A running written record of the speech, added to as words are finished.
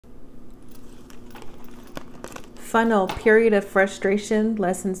Funnel, period of frustration,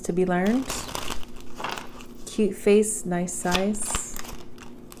 lessons to be learned. Cute face, nice size.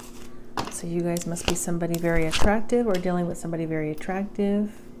 So you guys must be somebody very attractive or dealing with somebody very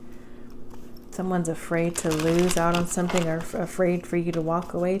attractive. Someone's afraid to lose out on something or afraid for you to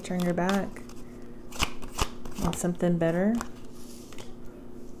walk away, turn your back on something better.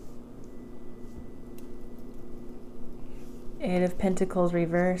 Eight of Pentacles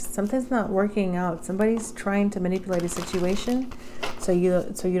reversed. Something's not working out. Somebody's trying to manipulate a situation so you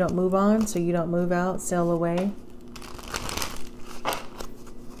don't move on, so you don't move out, sail away.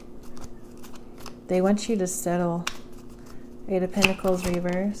 They want you to settle. Eight of Pentacles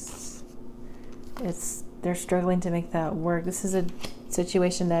reversed. They're struggling to make that work. This is a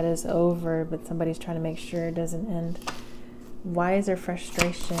situation that is over, but somebody's trying to make sure it doesn't end. Why is there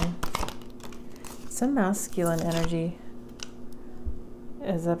frustration? Some masculine energy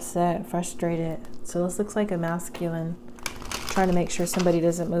is upset, frustrated. So this looks like a masculine trying to make sure somebody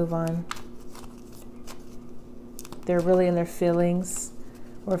doesn't move on. They're really in their feelings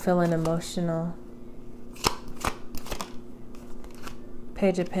or feeling emotional.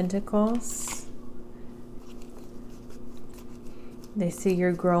 Page of Pentacles. They see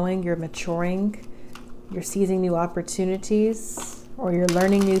you're growing, you're maturing, you're seizing new opportunities, or you're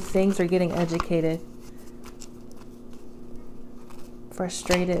learning new things or getting educated.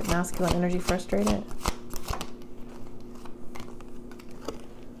 Frustrated, masculine energy, frustrated.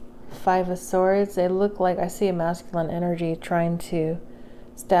 Five of Swords. They look like, I see a masculine energy trying to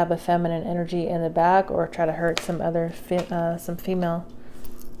stab a feminine energy in the back or try to hurt some other, some female,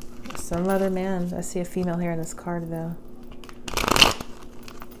 some other man. I see a female here in this card though.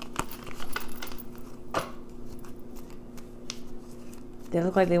 They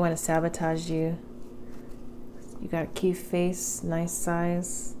look like they want to sabotage you. You got a cute face, nice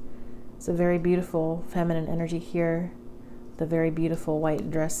size. It's a very beautiful feminine energy here. The very beautiful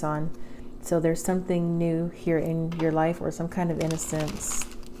white dress on. So there's something new here in your life or some kind of innocence.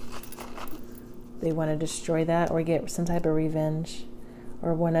 They want to destroy that or get some type of revenge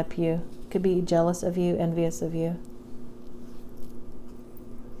or one up you. Could be jealous of you, envious of you.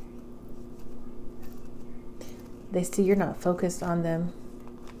 They see you're not focused on them.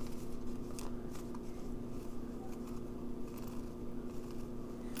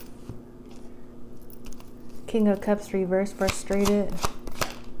 King of Cups reversed, frustrated.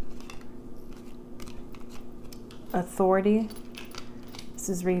 Authority. This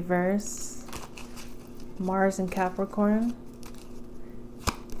is reverse. Mars and Capricorn.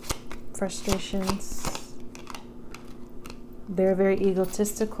 Frustrations. They're very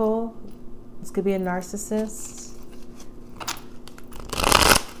egotistical. This could be a narcissist.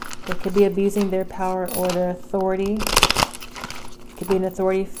 They could be abusing their power or their authority. Could be an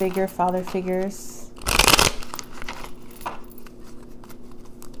authority figure, father figures.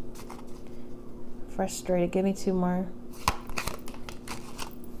 Frustrated. Give me two more.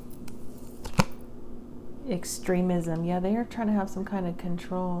 Extremism. Yeah, they are trying to have some kind of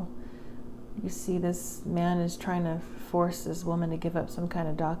control. You see this man is trying to force this woman to give up some kind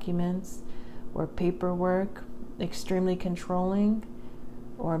of documents or paperwork. Extremely controlling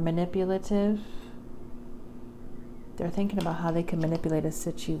or manipulative. They're thinking about how they can manipulate a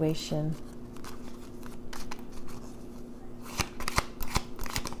situation.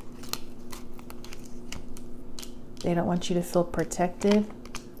 They don't want you to feel protected.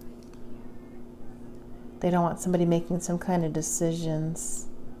 They don't want somebody making some kind of decisions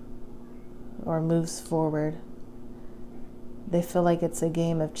or moves forward. They feel like it's a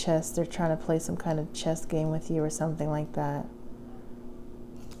game of chess. They're trying to play some kind of chess game with you or something like that.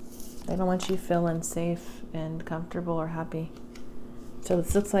 They don't want you feeling safe and comfortable or happy. So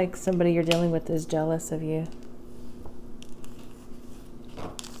this looks like somebody you're dealing with is jealous of you.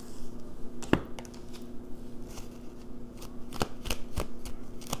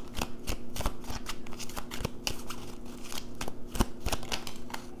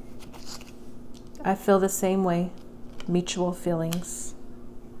 I feel the same way. Mutual feelings.